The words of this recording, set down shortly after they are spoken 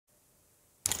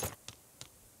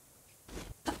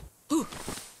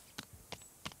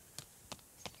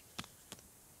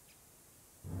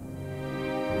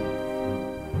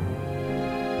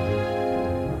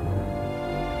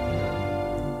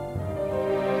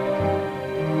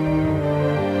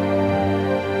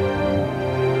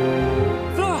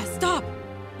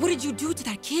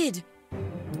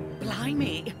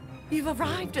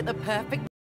arrived at the perfect...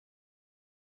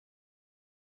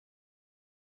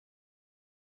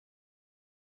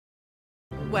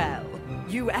 Well,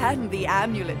 you and the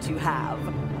amulet you have,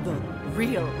 the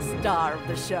real star of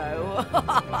the show.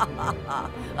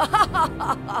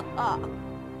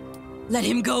 Let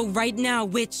him go right now,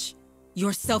 witch!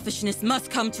 Your selfishness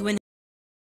must come to an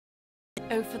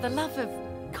end. Oh, for the love of...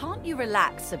 Can't you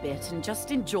relax a bit and just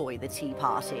enjoy the tea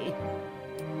party?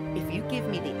 If you give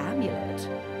me the amulet,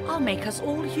 I'll make us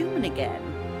all human again.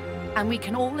 And we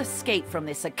can all escape from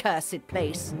this accursed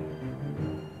place.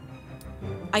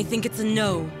 I think it's a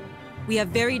no. We have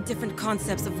very different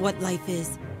concepts of what life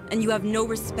is, and you have no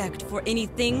respect for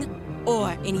anything or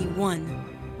anyone.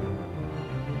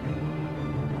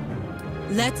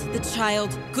 Let the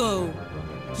child go.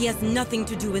 He has nothing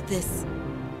to do with this.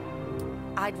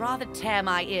 I'd rather tear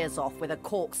my ears off with a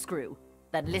corkscrew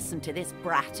than listen to this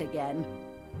brat again.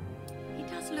 He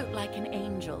does look like an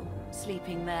angel,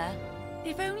 sleeping there.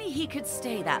 If only he could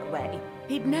stay that way,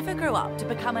 he'd never grow up to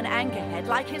become an anchorhead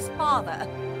like his father.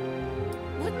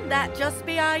 Wouldn't that just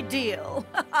be ideal?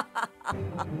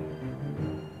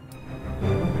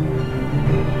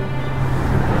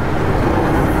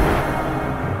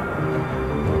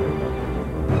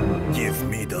 Give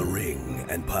me the ring,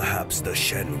 and perhaps the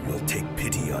Shen will take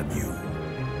pity on you.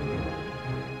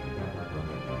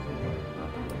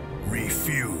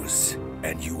 Refuse,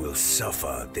 and you will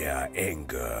suffer their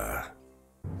anger.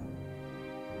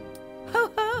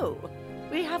 Ho ho!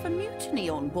 We have a mutiny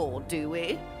on board, do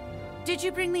we? Did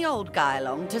you bring the old guy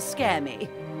along to scare me?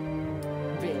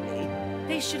 Really?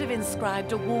 They should have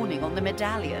inscribed a warning on the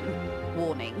medallion.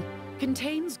 Warning.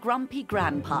 Contains grumpy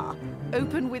grandpa.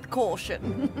 Open with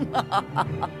caution.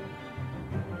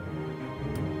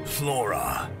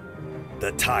 Flora,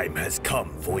 the time has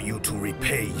come for you to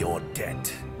repay your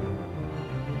debt.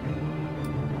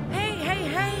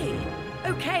 Hey!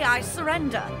 Okay, I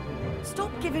surrender.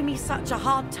 Stop giving me such a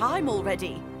hard time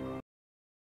already.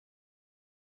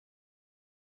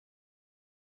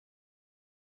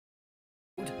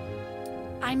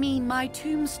 I mean, my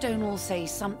tombstone will say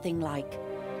something like,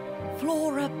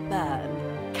 Flora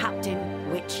Byrne,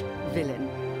 Captain, Witch, Villain,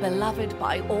 beloved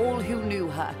by all who knew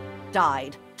her,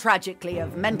 died, tragically,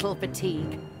 of mental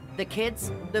fatigue. The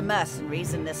kids, the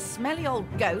mercenaries, and the smelly old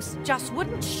ghost just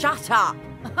wouldn't shut up.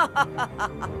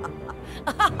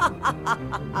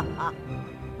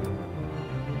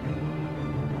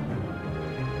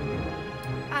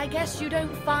 I guess you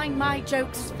don't find my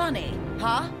jokes funny,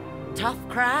 huh? Tough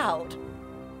crowd.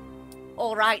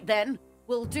 All right then,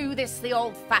 we'll do this the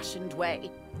old-fashioned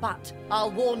way. But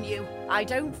I'll warn you, I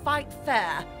don't fight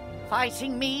fair.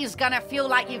 Fighting me's gonna feel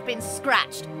like you've been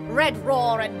scratched, red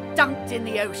raw and dunked in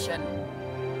the ocean.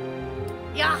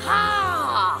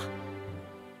 Yaha!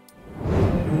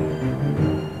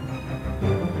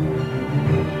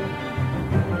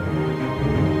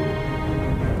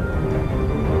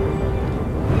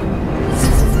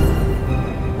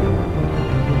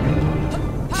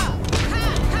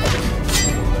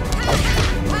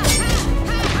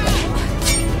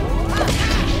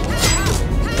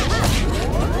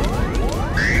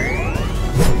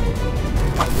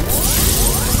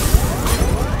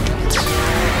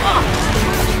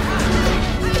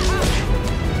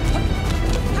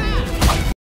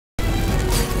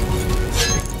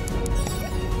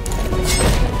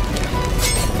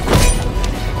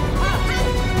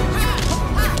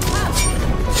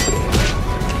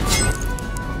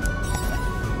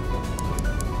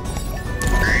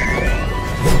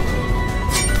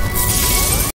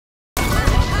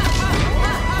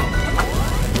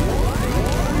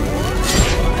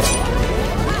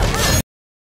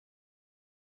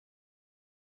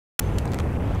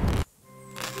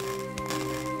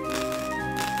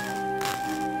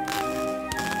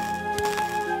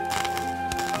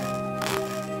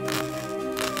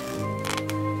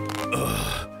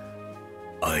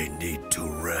 I need to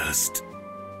rest.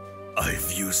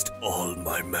 I've used all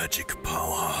my magic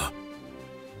power.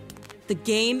 The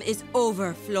game is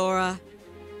over, Flora.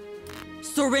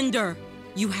 Surrender!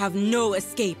 You have no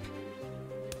escape.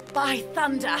 By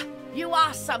thunder, you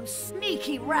are some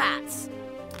sneaky rats.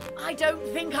 I don't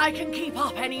think I can keep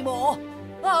up anymore.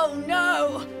 Oh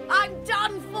no, I'm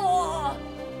done for!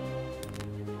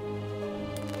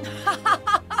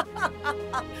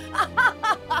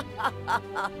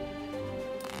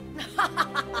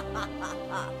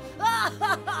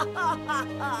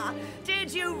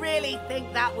 Did you really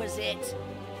think that was it?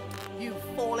 You've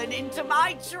fallen into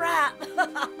my trap!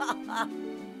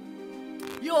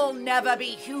 You'll never be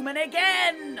human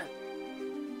again!